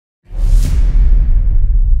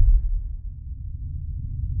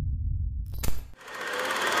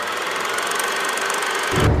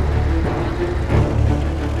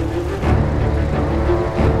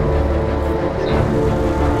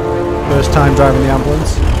first time driving the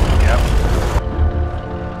ambulance. Yep.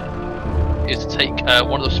 Is to take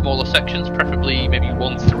one of the smaller sections, preferably maybe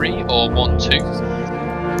 1-3 or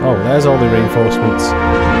 1-2. Oh, there's all the reinforcements.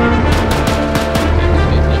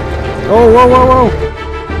 Oh, whoa, whoa, whoa!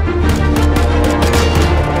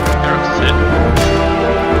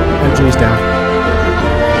 MG's down.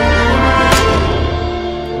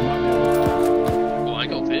 Oh, I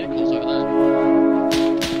got vehicles over there.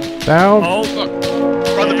 Down. Oh,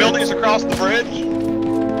 from the buildings across the bridge.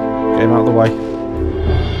 Get him out of the way.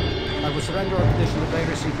 I will surrender on condition that they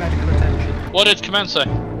receive medical attention. What did command say?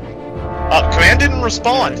 Command didn't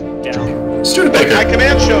respond. Yeah. Studebaker. My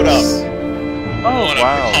command showed up. Oh,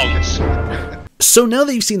 wow. So now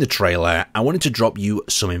that you've seen the trailer, I wanted to drop you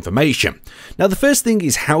some information. Now the first thing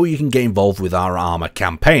is how you can get involved with our Arma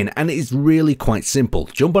campaign, and it is really quite simple.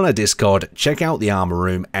 Jump on our Discord, check out the Arma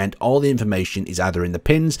room, and all the information is either in the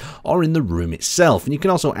pins or in the room itself. And you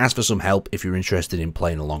can also ask for some help if you're interested in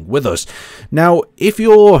playing along with us. Now if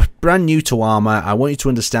you're brand new to Arma, I want you to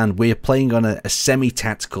understand we're playing on a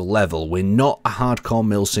semi-tactical level. We're not a hardcore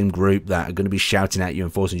milsim group that are going to be shouting at you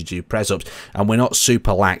and forcing you to do press-ups, and we're not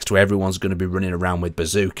super laxed where everyone's going to be running around with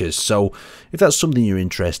bazookas. So if that's something you're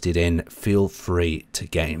interested in, feel free to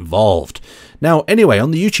get involved. Now anyway,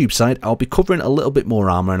 on the YouTube side, I'll be covering a little bit more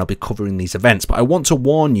Arma and I'll be covering these events, but I want to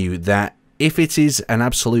warn you that if it is an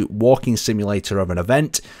absolute walking simulator of an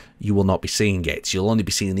event, you will not be seeing it. You'll only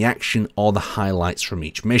be seeing the action or the highlights from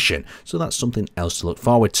each mission, so that's something else to look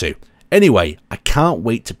forward to. Anyway, I can't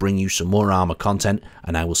wait to bring you some more Arma content,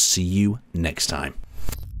 and I will see you next time.